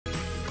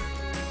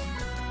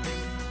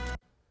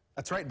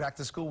That's right, back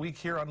to school week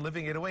here on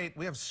Living 808.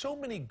 We have so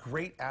many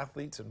great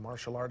athletes and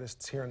martial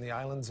artists here in the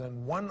islands,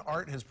 and one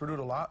art has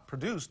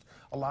produced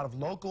a lot of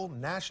local,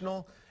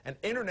 national, and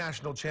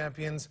international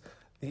champions.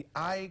 The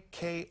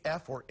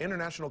IKF, or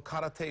International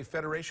Karate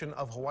Federation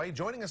of Hawaii.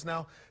 Joining us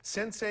now,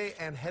 Sensei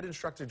and head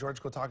instructor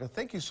George Kotaka.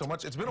 Thank you so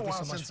much. It's been a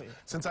while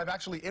since I've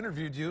actually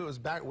interviewed you. It was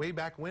way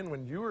back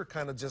when you were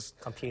kind of just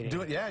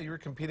competing. Yeah, you were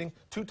competing.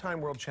 Two-time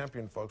world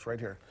champion, folks, right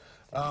here.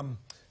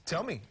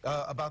 Tell me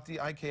about the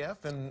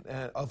IKF and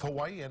of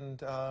Hawaii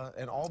and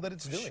all that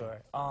it's doing.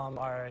 Sure.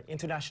 Our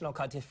International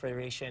Karate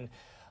Federation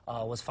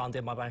was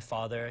founded by my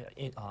father,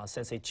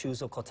 Sensei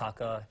Chuzo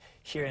Kotaka,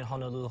 here in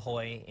Honolulu,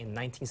 Hawaii in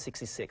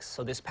 1966.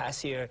 So this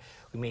past year,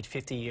 we made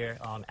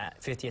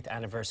 50th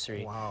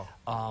anniversary.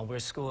 Wow. We're a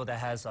school that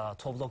has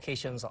 12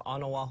 locations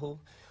on Oahu.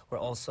 We're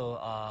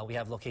also, we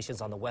have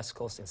locations on the West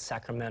Coast in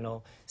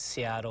Sacramento,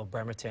 Seattle,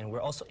 Bremerton.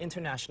 We're also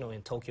international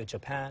in Tokyo,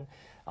 Japan,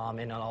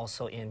 and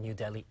also in New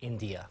Delhi,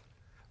 India.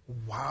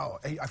 Wow.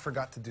 Hey, I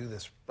forgot to do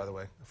this, by the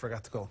way. I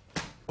forgot to go.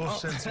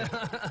 Sensei.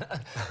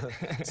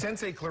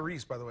 Sensei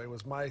Clarice, by the way,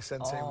 was my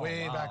sensei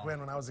back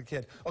when I was a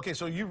kid. Okay,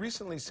 so you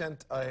recently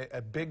sent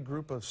a big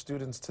group of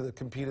students to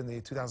compete in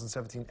the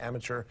 2017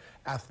 Amateur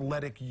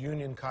Athletic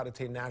Union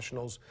Karate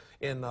Nationals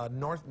in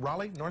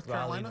Raleigh, North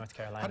Carolina? North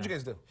Carolina. How did you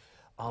guys do?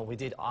 We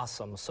did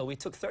awesome. So we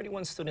took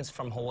 31 students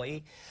from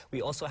Hawaii.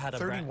 We also had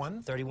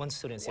 31? 31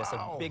 students, wow.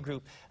 Yes, a big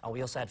group.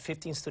 We also had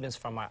 15 students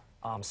from our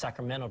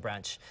Sacramento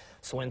branch.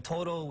 So in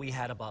total, we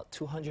had about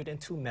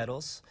 202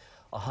 medals.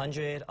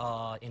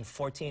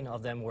 114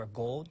 of them were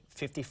gold,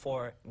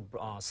 54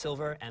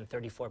 silver, and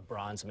 34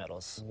 bronze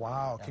medals.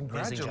 Wow, yeah,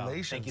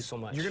 congratulations. Thank you so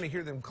much. You're going to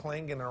hear them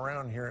clanging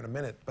around here in a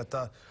minute. But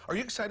are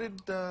you excited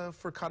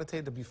for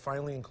karate to be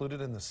finally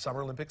included in the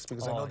Summer Olympics?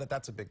 Because I know that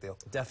that's a big deal.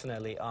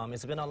 Definitely.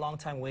 It's been a long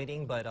time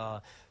waiting,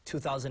 but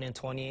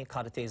 2020,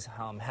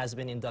 karate has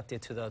been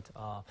inducted to the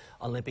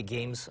Olympic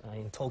Games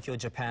in Tokyo,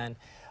 Japan.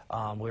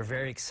 We're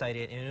very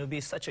excited, and it would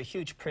be such a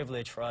huge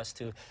privilege for us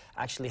to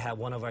actually have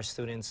one of our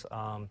students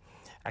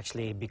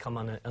actually become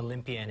an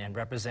Olympian and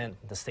represent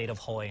the state of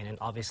Hawaii and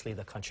obviously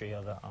the country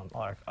of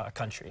our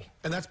country.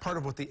 And that's part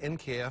of what the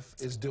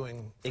NKF is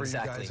doing for you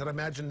guys. I'd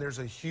imagine there's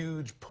a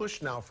huge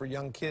push now for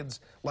young kids,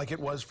 like it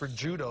was for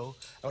judo.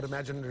 I would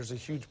imagine there's a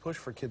huge push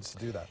for kids to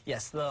do that.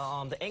 Yes, the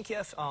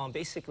NKF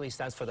basically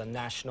stands for the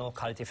National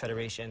Karate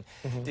Federation.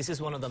 This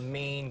is one of the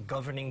main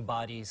governing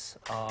bodies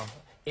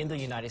in the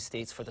United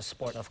States for the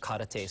sport of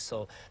karate.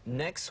 So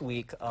next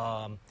week,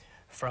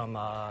 from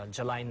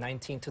July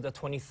 19th to the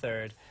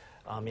 23rd,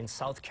 in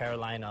South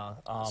Carolina.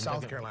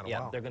 South Carolina, yeah,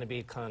 wow. They're going to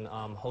be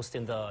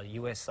hosting the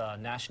U.S.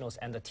 Nationals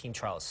and the team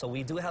trials. So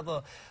we do have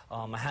a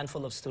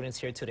handful of students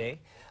here today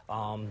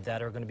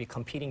that are going to be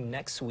competing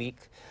next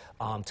week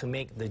to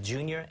make the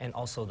junior and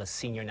also the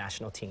senior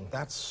national team.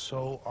 That's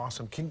so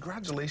awesome.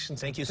 Congratulations.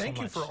 Thank you so much.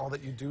 Thank you for all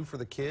that you do for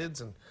the kids.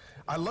 And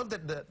I love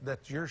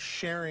that you're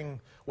sharing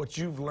what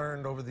you've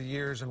learned over the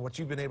years and what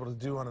you've been able to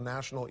do on a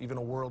national, even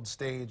a world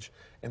stage,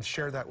 and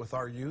share that with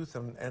our youth.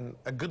 And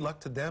good luck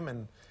to them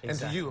and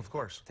to you, of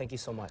course. Thank you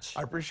so much.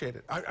 I appreciate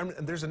it.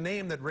 There's a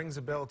name that rings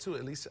a bell, too,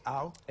 Elise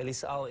Au.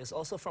 Elise Au is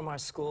also from our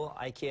school,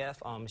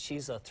 IKF.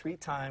 She's a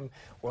 3-time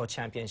world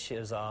champion. She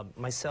is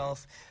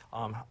myself,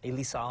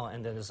 Elise Au,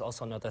 and then there's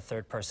also another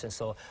third person.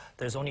 So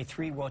there's only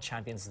 3 world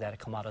champions that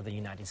come out of the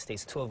United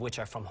States, 2 of which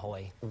are from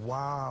Hawaii.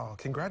 Wow,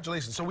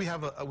 congratulations. So we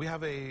have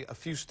a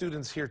few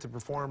students here to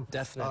perform.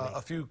 Definitely.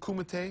 A few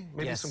kumite,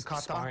 maybe some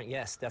kata. Sparring,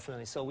 yes,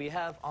 definitely. So we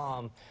have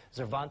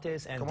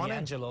Cervantes and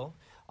D'Angelo.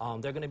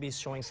 They're going to be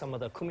showing some of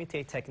the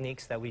kumite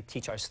techniques that we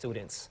teach our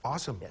students.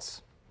 Awesome.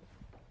 Yes.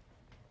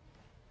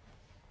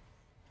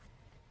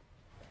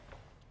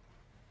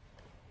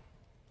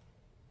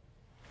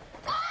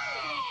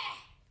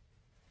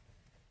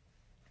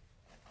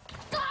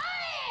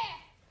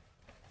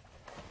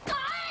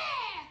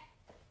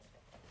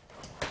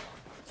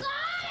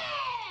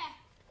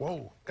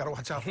 Whoa, gotta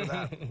watch out for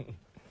that.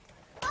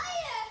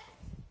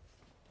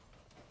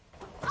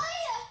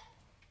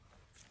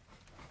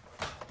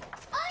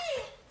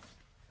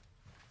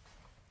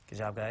 Good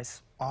job,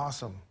 guys.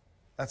 Awesome.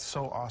 That's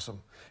so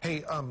awesome.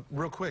 Hey,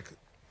 real quick,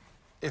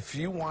 if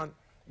you want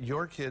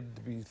your kid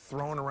to be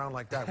thrown around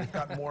like that, we've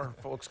got more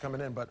folks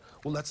coming in, but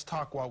let's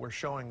talk while we're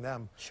showing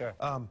them. Sure.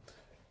 How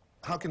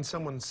can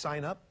someone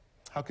sign up?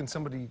 How can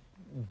somebody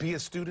be a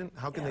student?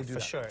 How can they do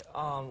that? For sure.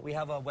 We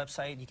have a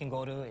website you can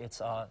go to.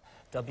 It's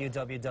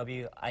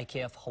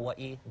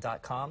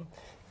www.ikfhawaii.com.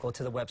 Go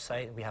to the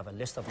website. We have a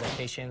list of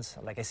locations.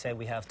 Like I said,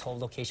 we have 12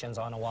 locations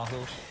on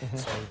Oahu.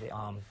 So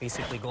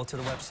basically go to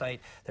the website.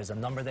 There's a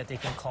number that they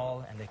can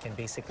call, and they can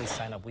basically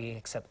sign up. We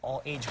accept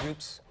all age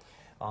groups,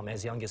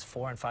 as young as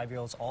 4- and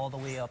 5-year-olds, all the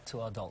way up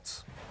to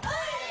adults.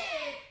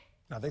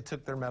 Now, they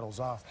took their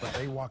medals off, but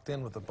they walked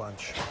in with a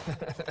bunch.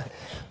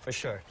 For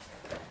sure.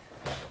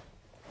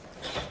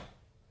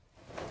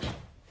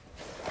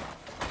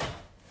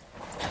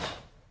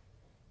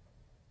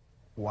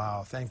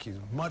 Wow, thank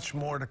you. Much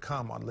more to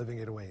come on Living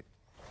 808.